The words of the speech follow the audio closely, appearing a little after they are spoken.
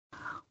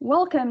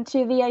Welcome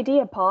to the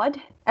Idea Pod,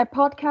 a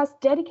podcast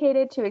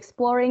dedicated to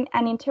exploring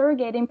and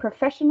interrogating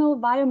professional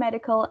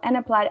biomedical and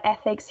applied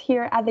ethics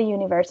here at the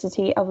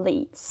University of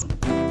Leeds.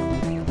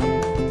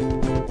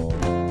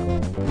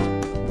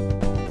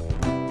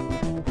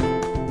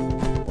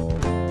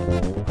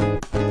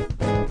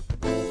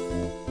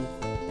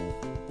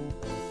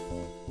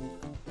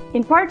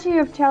 In part 2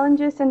 of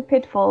Challenges and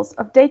Pitfalls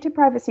of Data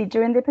Privacy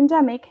During the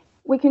Pandemic,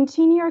 we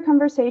continue our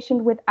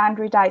conversation with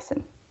Andrew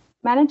Dyson,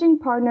 Managing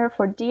Partner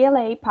for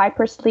DLA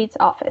Piper's Leeds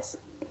office.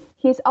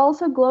 He is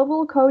also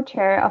Global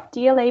Co-Chair of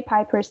DLA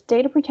Piper's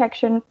Data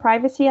Protection,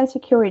 Privacy and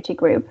Security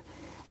Group,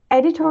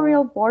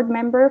 Editorial Board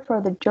Member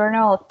for the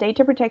Journal of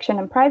Data Protection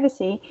and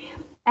Privacy,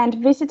 and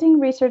Visiting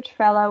Research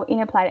Fellow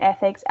in Applied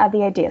Ethics at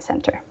the Idea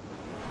Center.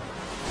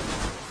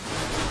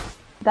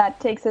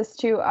 That takes us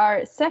to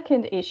our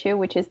second issue,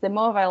 which is the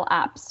mobile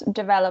apps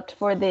developed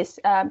for this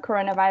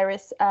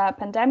coronavirus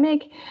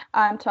pandemic.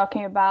 I'm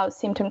talking about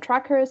symptom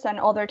trackers and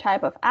other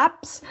type of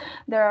apps.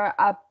 There are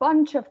a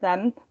bunch of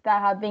them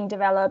that have been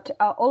developed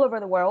all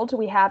over the world.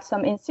 We have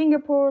some in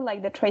Singapore,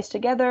 like the Trace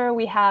Together.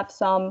 We have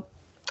some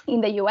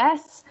in the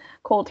US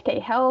called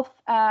K-Health.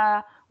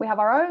 We have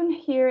our own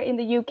here in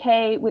the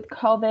UK with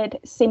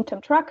COVID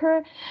symptom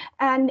tracker.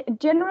 And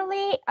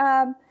generally,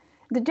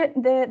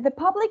 the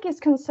public is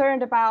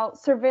concerned about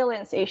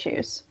surveillance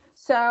issues.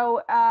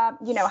 So,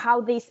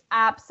 how these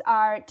apps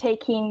are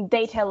taking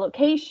data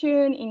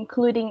location,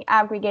 including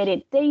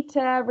aggregated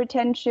data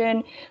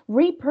retention,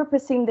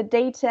 repurposing the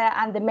data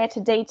and the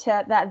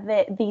metadata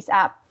that these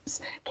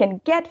apps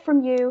can get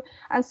from you.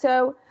 And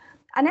so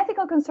an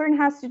ethical concern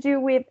has to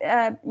do with,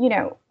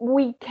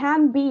 we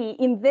can be,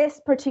 in this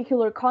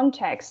particular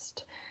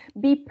context,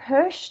 be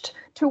pushed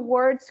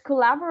towards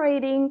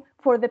collaborating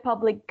for the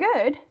public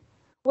good,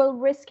 while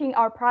risking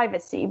our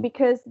privacy,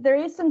 because there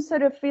is some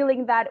sort of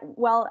feeling that,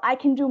 well, I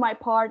can do my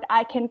part,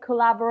 I can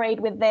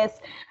collaborate with this,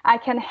 I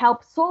can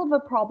help solve a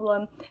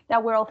problem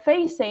that we're all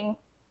facing.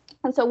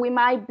 And so we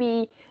might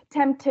be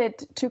tempted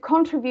to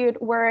contribute,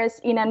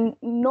 whereas in a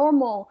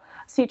normal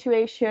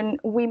situation,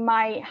 we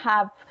might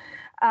have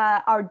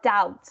our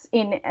doubts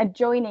in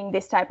joining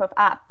this type of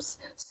apps.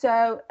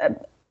 So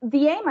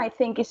the aim, I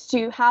think, is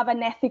to have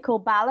an ethical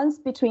balance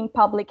between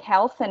public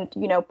health and,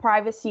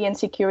 privacy and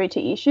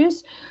security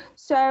issues.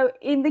 So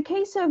in the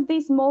case of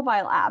these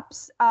mobile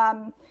apps,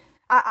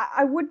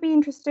 I would be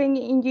interested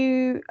in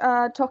you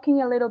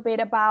talking a little bit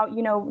about,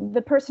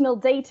 the personal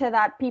data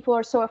that people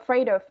are so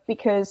afraid of,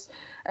 because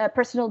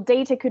personal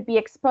data could be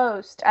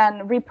exposed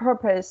and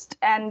repurposed.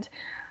 And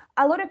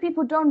a lot of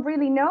people don't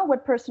really know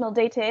what personal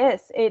data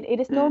is. It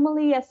is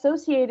normally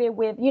associated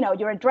with,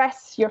 your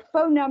address, your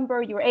phone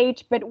number, your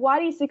age, but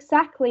what is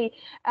exactly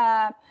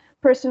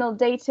personal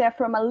data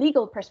from a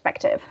legal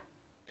perspective?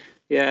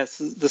 Yes,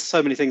 there's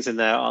so many things in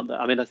there, aren't there?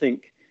 I mean, I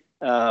think,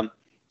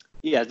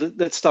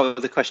 let's start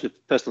with the question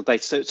of personal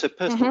data. So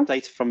personal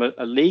data from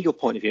a legal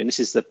point of view, and this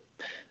is the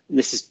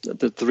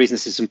reason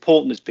this is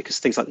important, is because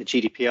things like the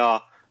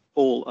GDPR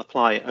all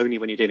apply only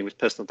when you're dealing with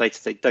personal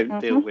data. They don't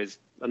deal with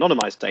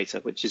anonymized data,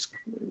 which is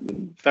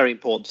very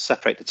important to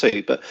separate the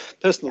two. But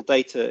personal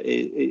data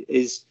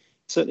is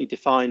certainly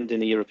defined in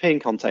the European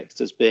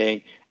context as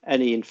being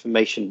any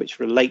information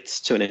which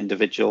relates to an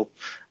individual,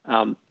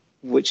 from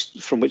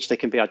which they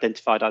can be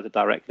identified either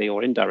directly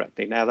or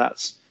indirectly. Now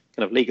that's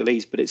kind of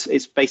legalese, but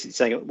it's basically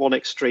saying at one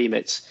extreme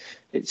it's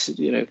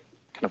kind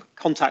of a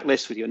contact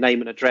list with your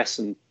name and address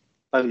and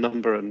phone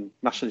number and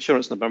national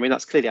insurance number. I mean,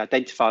 that's clearly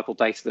identifiable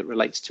data that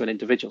relates to an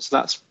individual. So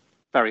that's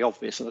very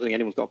obvious. I don't think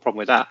anyone's got a problem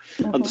with that,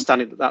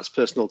 understanding that that's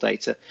personal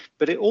data.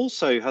 But it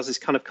also has this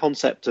kind of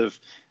concept of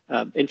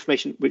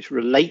information which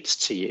relates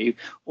to you,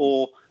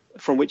 or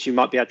from which you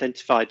might be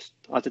identified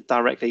either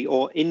directly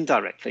or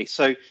indirectly.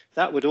 So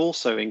that would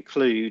also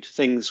include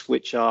things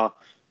which are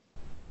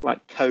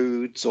like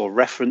codes or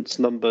reference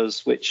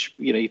numbers, which,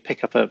 you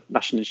pick up a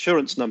national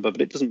insurance number,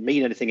 but it doesn't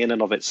mean anything in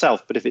and of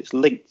itself. But if it's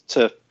linked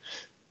to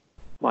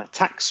my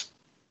tax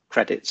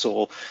credits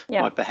or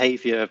my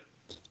behavior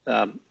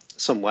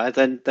somewhere,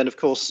 then of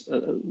course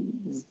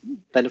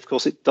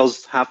it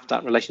does have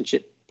that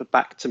relationship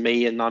back to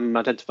me, and I'm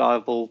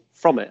identifiable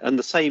from it. And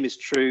the same is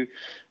true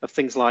of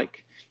things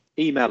like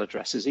email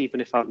addresses. Even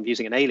if I'm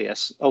using an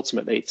alias,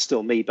 ultimately it's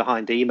still me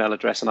behind the email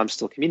address, and I'm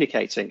still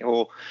communicating.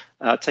 Or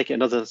take it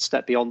another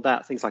step beyond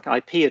that, things like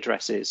IP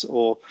addresses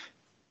or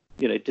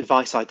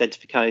device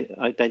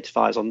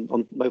identifiers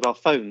on mobile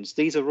phones.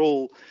 These are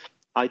all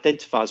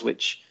identifiers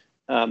which,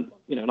 an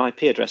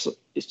IP address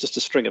is just a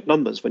string of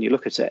numbers when you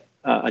look at it,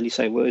 and you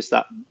say, well, is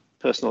that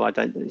personal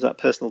identity? Is that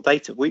personal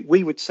data?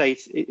 We would say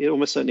it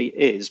almost certainly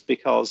is,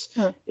 because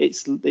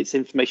it's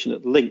information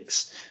that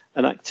links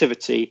an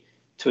activity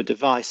to a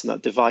device, and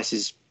that device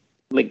is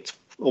linked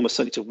almost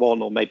certainly to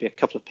one or maybe a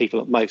couple of people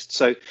at most.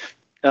 So,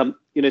 so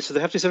they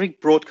have this very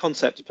broad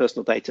concept of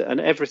personal data, and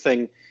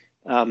everything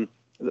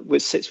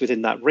which sits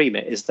within that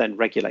remit is then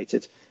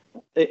regulated.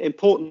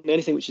 Important,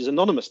 anything which is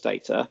anonymous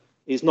data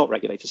is not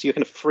regulated. So you're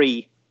kind of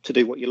free to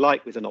do what you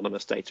like with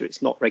anonymous data.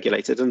 It's not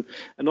regulated. And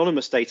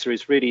anonymous data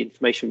is really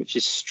information which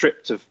is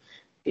stripped of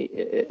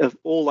of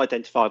all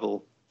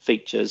identifiable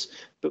features,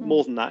 but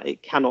more than that,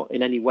 it cannot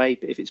in any way,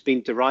 if it's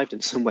been derived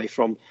in some way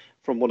from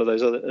one of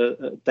those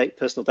other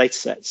personal data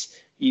sets,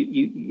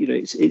 you know,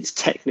 it's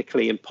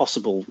technically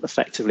impossible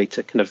effectively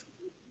to kind of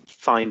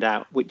find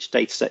out which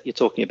data set you're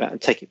talking about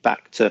and take it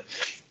back to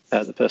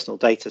the personal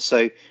data.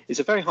 So it's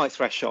a very high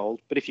threshold,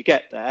 but if you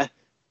get there,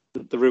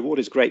 the reward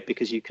is great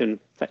because you can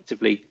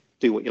effectively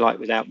do what you like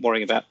without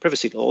worrying about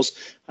privacy laws.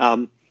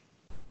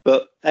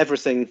 But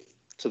everything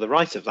to the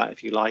right of that,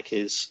 if you like,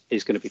 is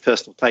going to be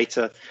personal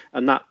data,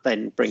 and that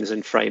then brings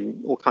in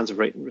frame all kinds of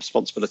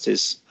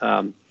responsibilities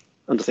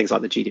under things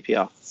like the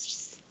GDPR.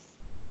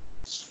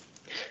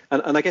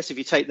 And I guess if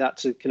you take that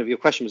to kind of your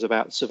question was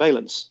about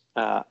surveillance,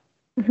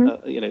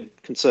 you know,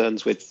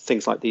 concerns with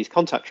things like these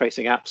contact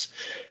tracing apps,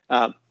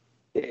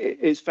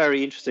 it's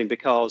very interesting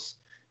because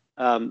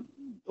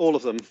all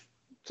of them,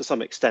 to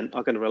some extent,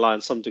 are going to rely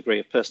on some degree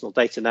of personal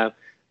data. Now,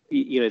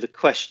 you know,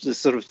 the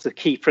sort of the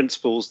key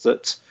principles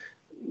that,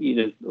 you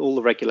know, all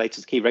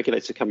the key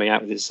regulators are coming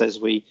out with it says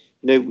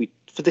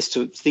for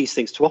these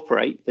things to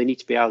operate, they need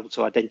to be able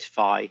to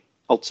identify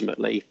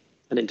ultimately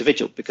an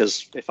individual,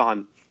 because if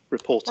I'm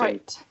reporting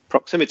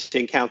proximity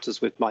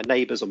encounters with my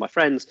neighbours or my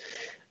friends,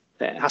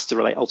 it has to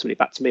relate ultimately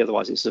back to me.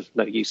 Otherwise, it's of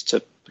no use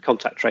to the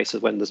contact tracer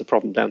when there's a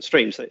problem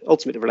downstream. So it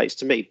ultimately relates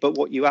to me. But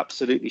what you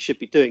absolutely should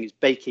be doing is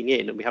baking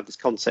in, and we have this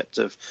concept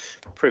of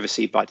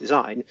privacy by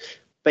design,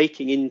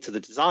 baking into the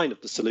design of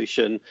the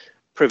solution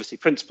privacy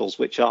principles,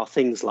 which are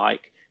things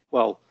like,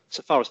 well,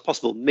 so far as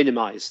possible,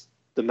 minimize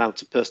the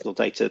amount of personal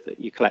data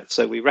that you collect.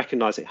 So we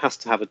recognize it has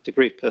to have a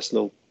degree of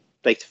personal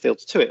data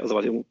fields to it,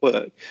 otherwise it won't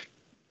work,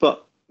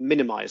 but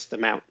minimize the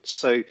amount.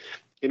 So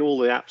in all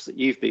the apps that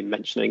you've been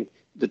mentioning,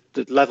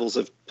 the levels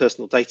of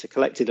personal data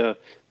collected are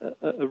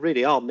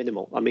really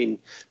minimal. I mean,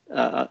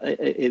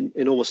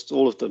 in almost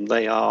all of them,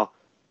 they are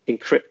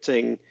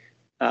encrypting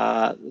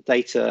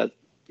data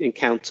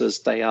encounters.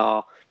 They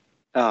are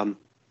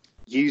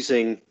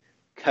using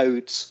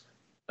codes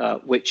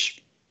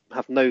which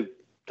have no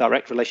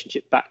direct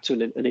relationship back to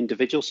an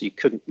individual. So you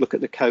couldn't look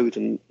at the code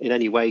and in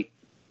any way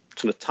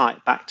sort of tie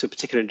it back to a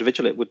particular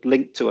individual. It would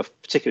link to a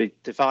particular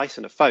device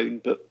and a phone,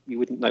 but you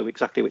wouldn't know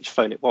exactly which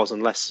phone it was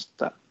unless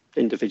that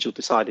individual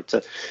decided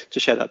to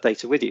share that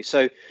data with you.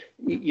 So,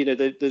 you know,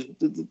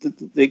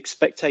 the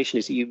expectation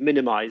is that you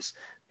minimize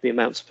the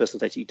amounts of personal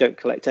data. You don't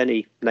collect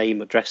any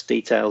name, address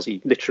details. You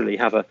literally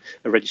have a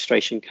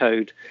registration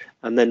code,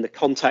 and then the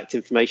contact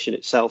information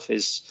itself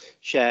is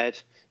shared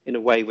in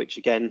a way which,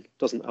 again,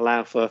 doesn't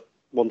allow for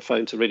one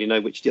phone to really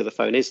know which the other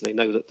phone is. They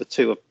know that the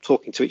two are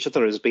talking to each other.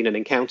 There's been an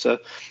encounter,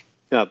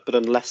 but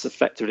unless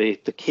effectively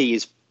the key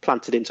is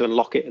planted in to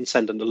unlock it and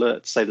send an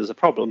alert to say there's a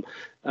problem,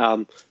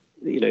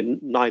 you know,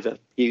 neither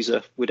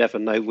user would ever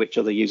know which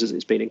other users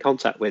it's been in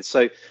contact with.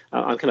 So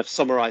I'm kind of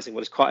summarizing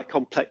what is quite a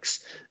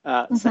complex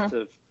set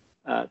of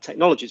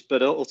technologies,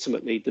 but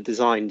ultimately the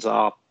designs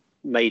are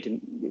made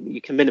in, you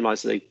can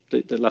minimize the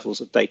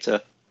levels of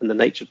data and the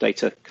nature of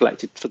data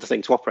collected for the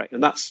thing to operate.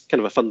 And that's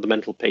kind of a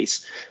fundamental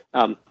piece.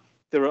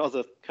 There are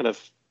other kind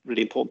of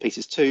really important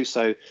pieces too.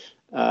 So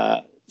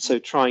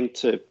trying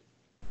to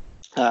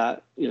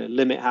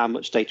limit how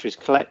much data is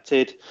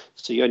collected.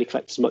 So you only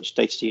collect as much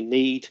data as you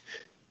need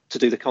to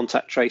do the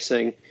contact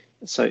tracing.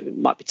 So it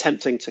might be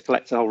tempting to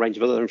collect a whole range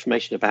of other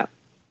information about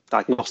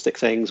diagnostic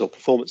things or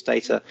performance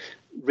data.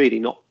 Really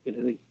not, you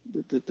know,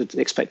 the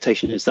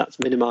expectation is that's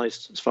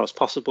minimized as far as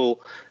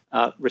possible.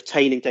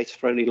 Retaining data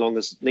for only long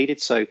as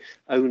needed. So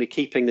only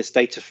keeping this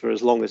data for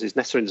as long as is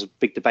necessary. There's a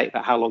big debate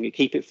about how long you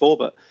keep it for,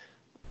 but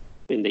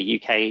in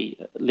the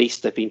UK, at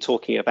least, they've been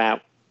talking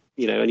about,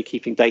 you know, only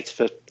keeping data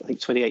for, I think,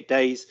 28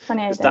 days.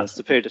 28 days. That's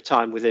the period of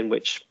time within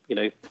which, you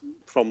know,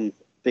 from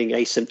being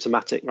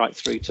asymptomatic right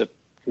through to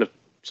kind of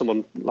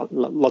someone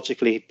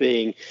logically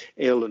being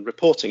ill and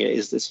reporting it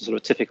is this sort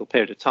of typical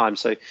period of time.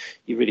 So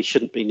you really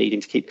shouldn't be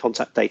needing to keep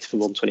contact data for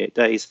more than 28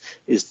 days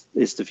is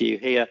the view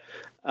here.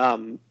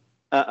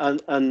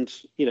 And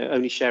you know,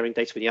 only sharing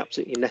data when you're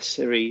absolutely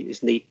necessary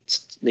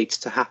needs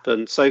to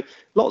happen. So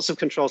lots of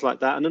controls like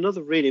that. And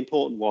another really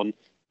important one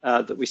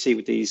that we see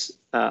with these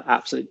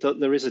apps,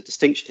 and there is a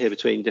distinction here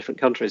between different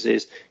countries,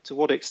 is to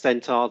what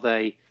extent are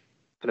they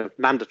kind of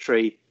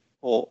mandatory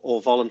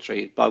or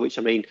voluntary, by which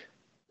I mean,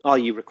 are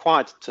you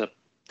required to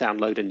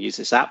download and use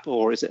this app,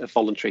 or is it a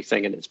voluntary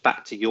thing? And it's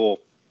back to you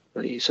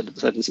sort of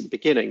said this at the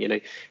beginning, you know,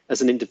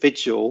 as an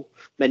individual,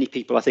 many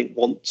people I think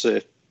want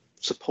to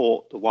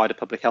support the wider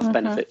public health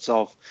benefits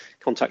of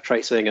contact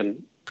tracing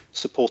and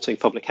supporting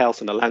public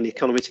health and allowing the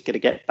economy to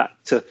get back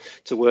to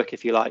work,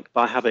 if you like,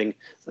 by having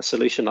a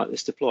solution like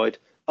this deployed.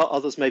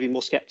 Others may be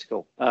more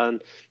skeptical.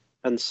 And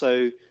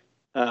so,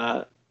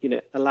 you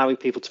know, allowing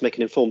people to make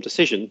an informed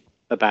decision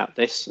about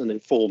this, and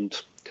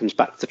informed comes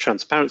back to the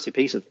transparency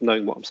piece of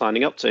knowing what I'm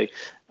signing up to,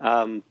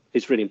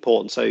 is really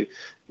important. So,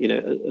 you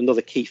know,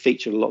 another key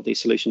feature of a lot of these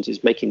solutions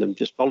is making them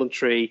just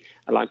voluntary,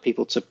 allowing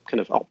people to kind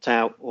of opt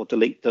out or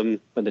delete them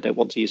when they don't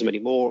want to use them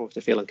anymore, or if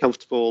they feel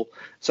uncomfortable.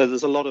 So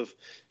there's a lot of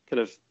kind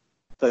of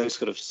those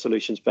sort of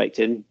solutions baked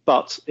in.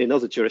 But in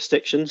other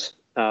jurisdictions,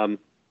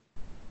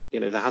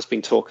 there has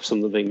been talk of some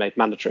of them being made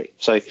mandatory.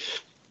 So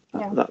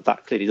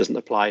that clearly doesn't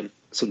apply in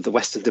sort of the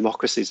Western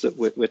democracies that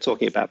we're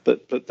talking about.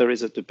 But there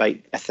is a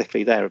debate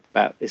ethically there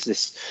about, is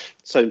this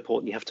so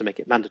important you have to make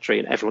it mandatory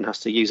and everyone has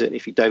to use it? And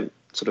if you don't,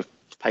 sort of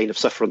pain of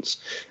sufferance,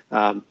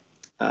 the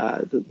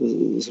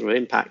sort of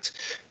impact.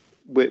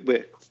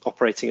 We're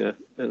operating in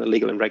a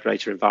legal and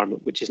regulatory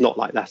environment which is not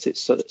like that.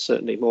 It's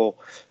certainly more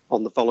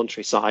on the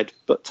voluntary side,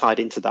 but tied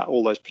into that,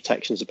 all those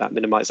protections about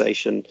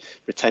minimisation,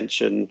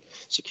 retention,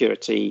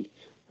 security,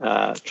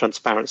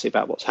 transparency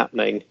about what's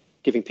happening,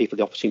 giving people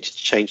the opportunity to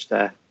change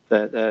their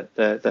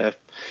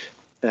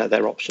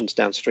options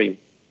downstream.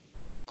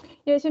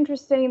 Yeah, it's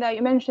interesting that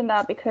you mentioned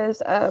that,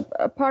 because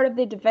a part of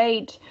the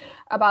debate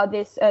about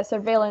this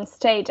surveillance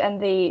state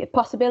and the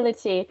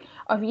possibility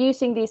of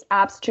using these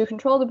apps to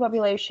control the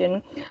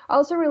population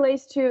also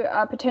relates to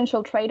a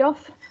potential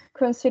trade-off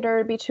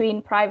considered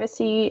between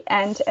privacy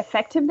and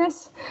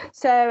effectiveness.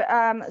 So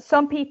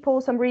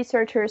some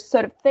researchers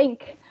sort of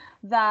think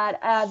that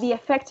the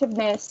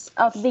effectiveness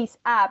of these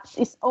apps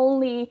is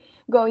only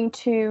going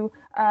to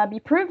be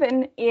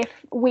proven if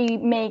we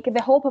make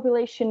the whole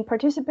population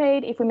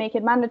participate, if we make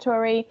it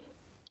mandatory.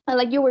 And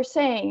like you were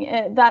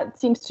saying, that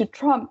seems to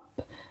trump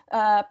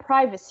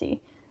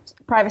privacy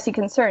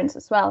concerns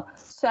as well.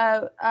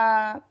 So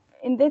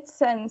in this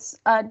sense,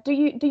 do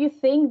you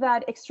think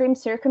that extreme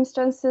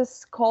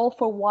circumstances call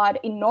for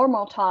what in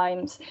normal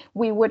times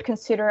we would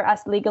consider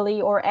as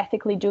legally or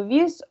ethically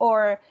dubious,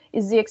 or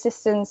is the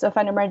existence of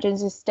an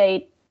emergency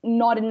state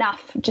not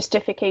enough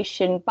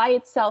justification by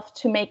itself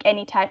to make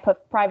any type of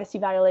privacy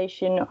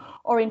violation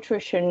or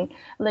intrusion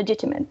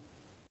legitimate?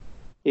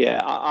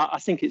 Yeah, I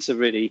think it's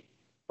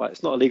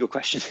it's not a legal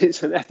question,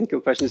 it's an ethical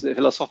question, it's a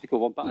philosophical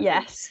one. But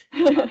yes.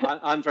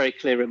 I'm very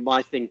clear in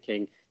my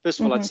thinking. First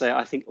of all, I'd say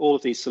I think all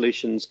of these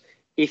solutions,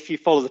 if you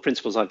follow the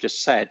principles I've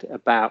just said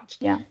about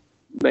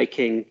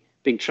being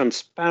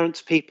transparent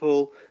to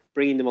people,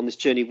 bringing them on this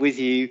journey with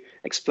you,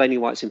 explaining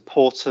why it's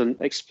important,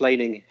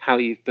 explaining how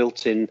you've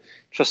built in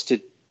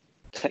trusted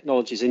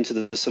technologies into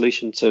the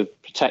solution to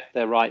protect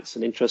their rights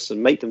and interests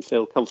and make them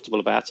feel comfortable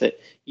about it,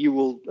 you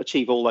will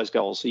achieve all those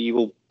goals. So you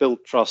will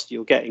build trust,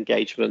 you'll get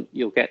engagement,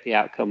 you'll get the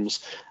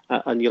outcomes,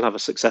 and you'll have a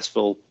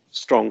successful,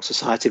 strong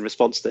society in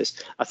response to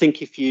this. I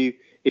think if you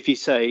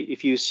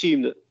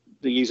assume that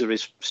the user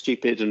is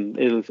stupid and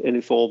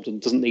ill-informed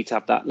and doesn't need to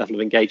have that level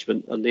of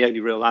engagement, and the only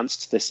real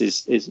answer to this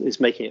is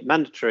making it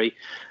mandatory,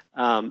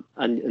 and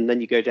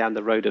then you go down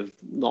the road of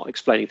not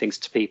explaining things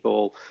to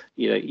people,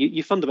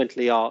 you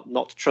fundamentally are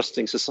not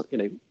trusting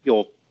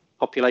your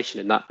population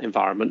in that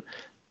environment.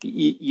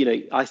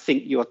 I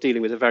think you are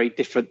dealing with a very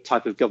different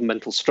type of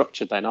governmental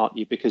structure then, aren't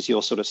you? Because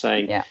you're sort of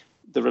saying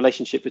the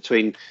relationship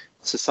between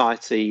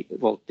society,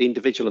 the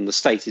individual and the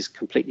state is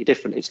completely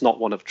different. It's not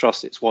one of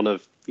trust. It's one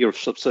of, you're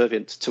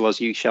subservient to us,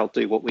 you shall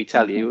do what we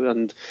tell you.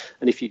 And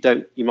if you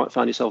don't, you might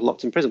find yourself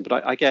locked in prison.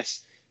 But I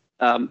guess,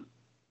 how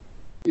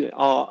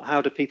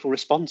do people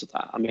respond to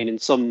that? I mean, in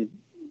some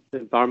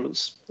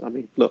environments,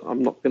 look,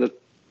 I'm not going to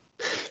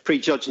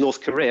prejudge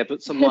North Korea,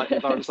 but some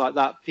environments like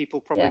that,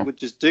 people probably would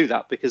just do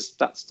that because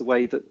that's the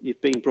way that you've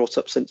been brought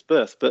up since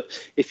birth. But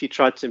if you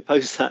tried to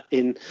impose that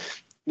in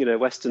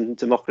Western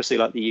democracy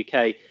like the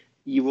UK,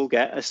 you will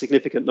get a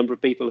significant number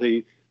of people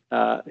who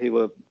are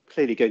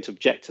clearly going to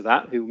object to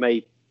that, who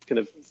may kind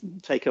of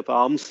take up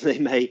arms. They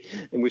may,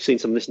 and we've seen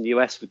some of this in the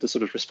US with the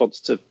sort of response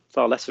to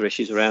far lesser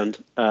issues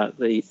around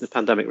the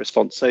pandemic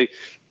response. So,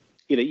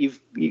 the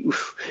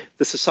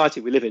society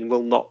we live in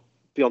will not,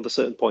 beyond a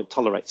certain point,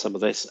 tolerate some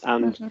of this,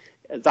 and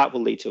that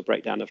will lead to a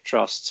breakdown of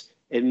trust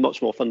in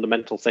much more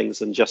fundamental things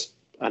than just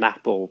an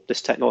app or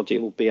this technology.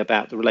 It will be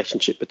about the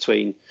relationship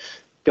between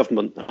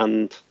government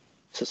and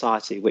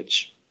society,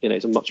 which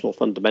is a much more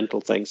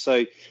fundamental thing.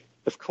 So,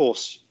 of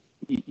course,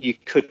 you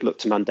could look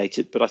to mandate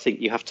it, but I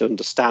think you have to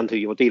understand who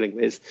you're dealing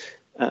with,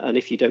 and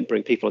if you don't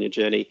bring people on your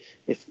journey,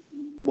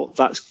 what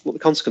the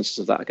consequences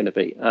of that are going to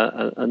be.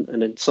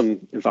 And in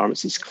some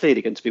environments, it's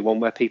clearly going to be one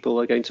where people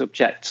are going to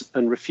object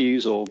and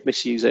refuse or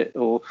misuse it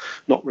or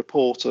not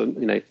report, or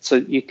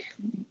so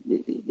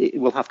it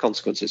will have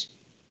consequences.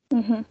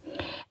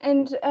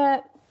 And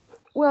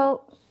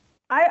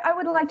I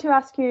would like to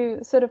ask you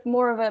sort of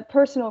more of a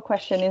personal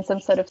question in some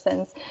sort of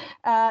sense.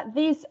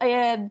 These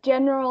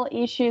general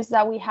issues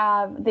that we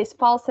have, this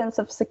false sense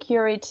of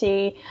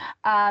security,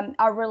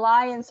 our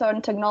reliance on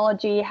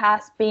technology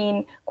has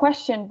been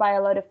questioned by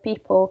a lot of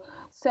people.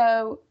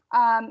 So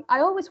I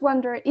always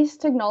wonder, is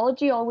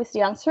technology always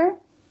the answer?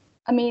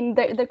 I mean,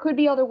 there could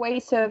be other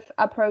ways of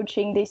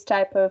approaching these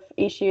type of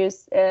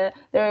issues.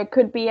 There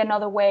could be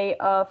another way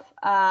of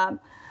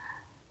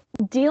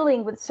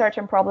dealing with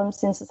certain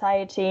problems in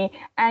society,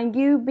 and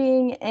you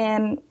being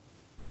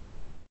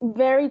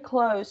very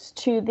close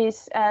to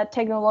these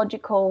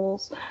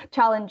technological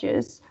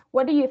challenges,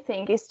 what do you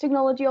think? Is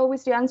technology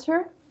always the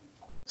answer?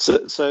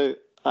 So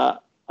I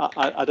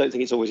don't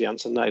think it's always the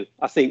answer, no.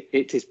 I think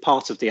it is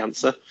part of the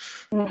answer,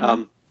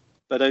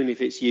 but only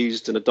if it's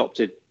used and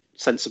adopted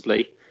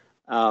sensibly.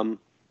 And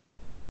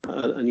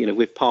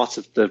we're part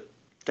of the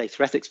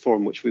data ethics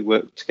forum, which we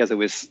work together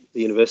with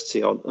the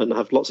university on, and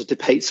have lots of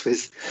debates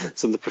with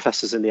some of the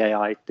professors in the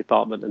AI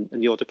department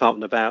and your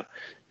department about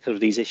sort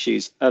of these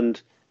issues.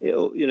 And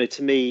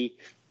to me,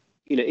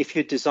 if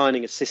you're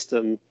designing a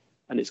system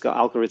and it's got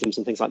algorithms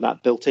and things like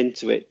that built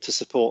into it to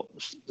support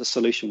the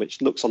solution,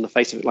 which looks on the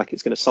face of it like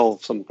it's going to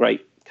solve some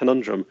great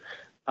conundrum,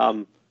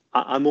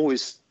 I'm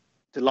always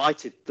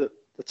delighted that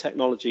the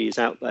technology is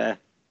out there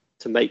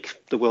to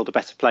make the world a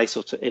better place,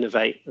 or to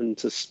innovate and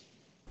to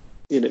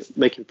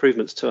make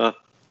improvements to our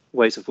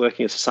ways of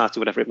working as society,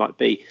 whatever it might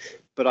be.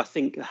 But I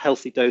think a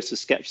healthy dose of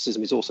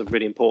skepticism is also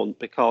really important,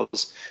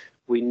 because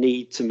we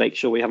need to make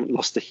sure we haven't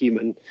lost the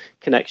human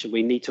connection.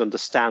 We need to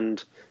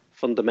understand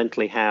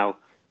fundamentally how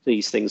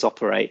these things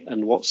operate,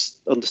 and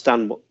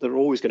understand what there are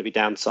always going to be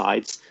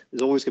downsides.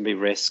 There's always going to be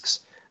risks.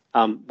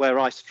 Where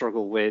I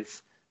struggle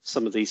with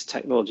some of these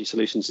technology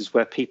solutions is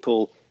where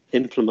people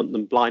implement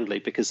them blindly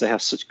because they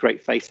have such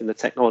great faith in the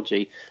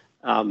technology.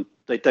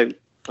 They don't,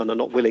 and are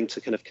not willing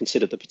to kind of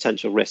consider the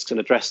potential risks and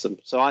address them.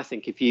 So I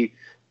think if you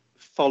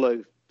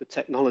follow the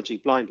technology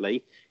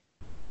blindly,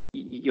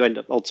 you end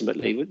up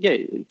ultimately,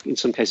 in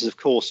some cases, of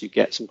course, you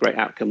get some great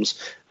outcomes,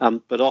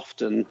 but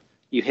often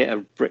you hit a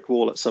brick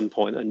wall at some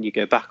point and you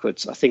go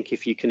backwards. I think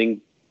if you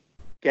can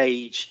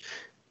engage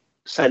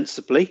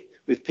sensibly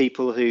with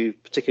people who,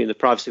 particularly in the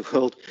privacy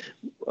world,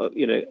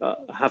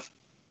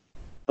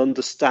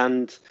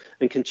 understand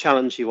and can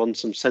challenge you on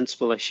some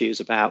sensible issues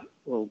about,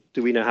 well,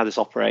 do we know how this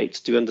operates?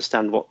 Do we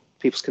understand what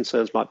people's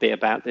concerns might be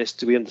about this?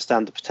 Do we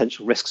understand the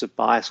potential risks of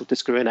bias or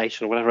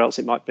discrimination or whatever else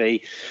it might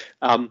be?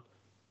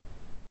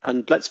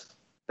 And let's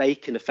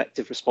bake an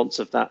effective response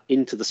of that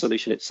into the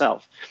solution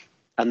itself.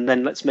 And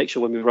then let's make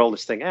sure when we roll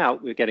this thing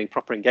out, we're getting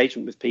proper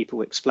engagement with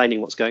people,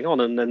 explaining what's going on.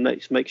 And then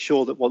let's make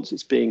sure that once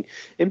it's being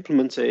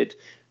implemented,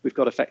 we've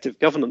got effective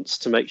governance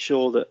to make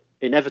sure that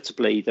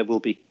inevitably there will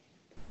be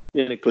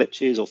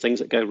glitches or things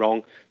that go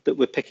wrong, that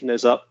we're picking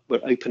those up,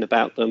 we're open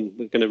about them,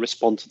 we're going to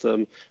respond to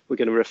them, we're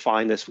going to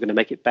refine this, we're going to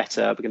make it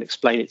better, we're going to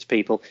explain it to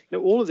people.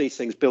 All of these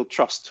things build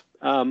trust.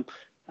 And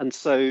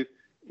so,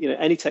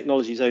 any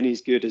technology is only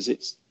as good as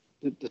it's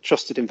the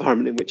trusted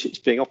environment in which it's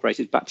being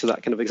operated, back to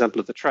that kind of example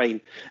of the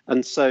train.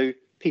 And so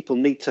people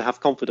need to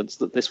have confidence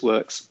that this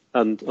works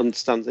and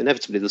understand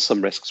inevitably there's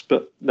some risks,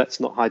 but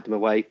let's not hide them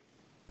away.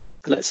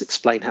 Let's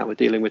explain how we're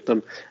dealing with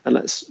them, and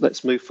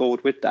let's move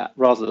forward with that,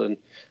 rather than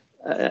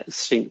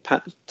seeing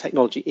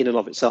technology in and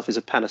of itself is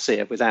a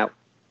panacea without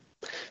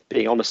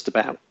being honest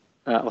about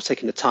or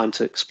taking the time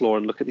to explore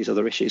and look at these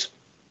other issues.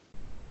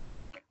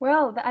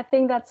 Well, I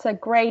think that's a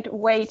great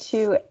way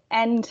to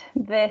end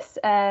this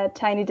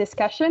tiny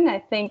discussion. I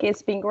think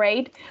it's been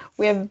great.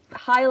 We've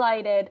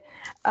highlighted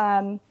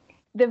the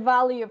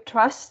value of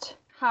trust,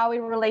 how it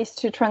relates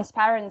to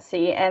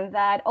transparency, and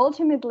that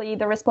ultimately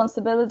the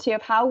responsibility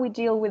of how we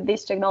deal with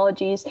these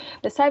technologies,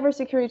 the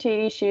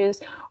cybersecurity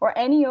issues, or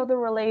any other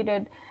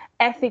related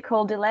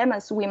ethical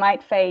dilemmas we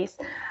might face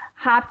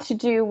have to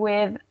do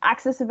with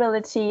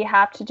accessibility,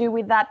 have to do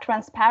with that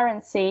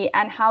transparency,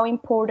 and how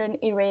important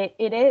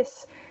it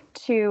is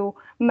to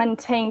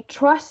maintain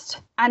trust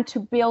and to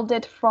build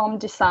it from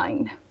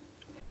design.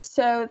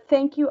 So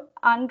thank you,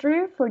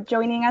 Andrew, for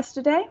joining us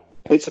today.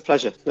 It's a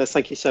pleasure. No,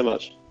 thank you so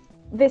much.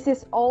 This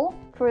is all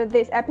for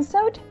this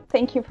episode.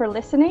 Thank you for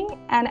listening,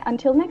 and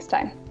until next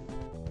time.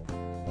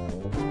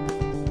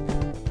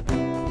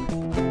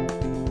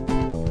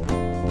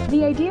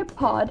 The Idea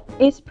Pod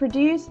is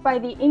produced by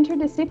the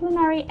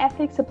Interdisciplinary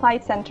Ethics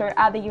Applied Center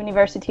at the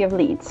University of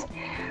Leeds.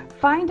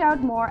 Find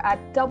out more at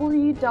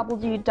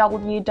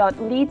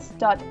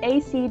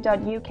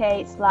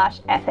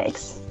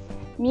www.leeds.ac.uk/ethics.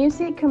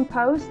 Music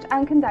composed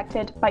and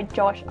conducted by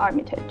Josh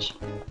Armitage.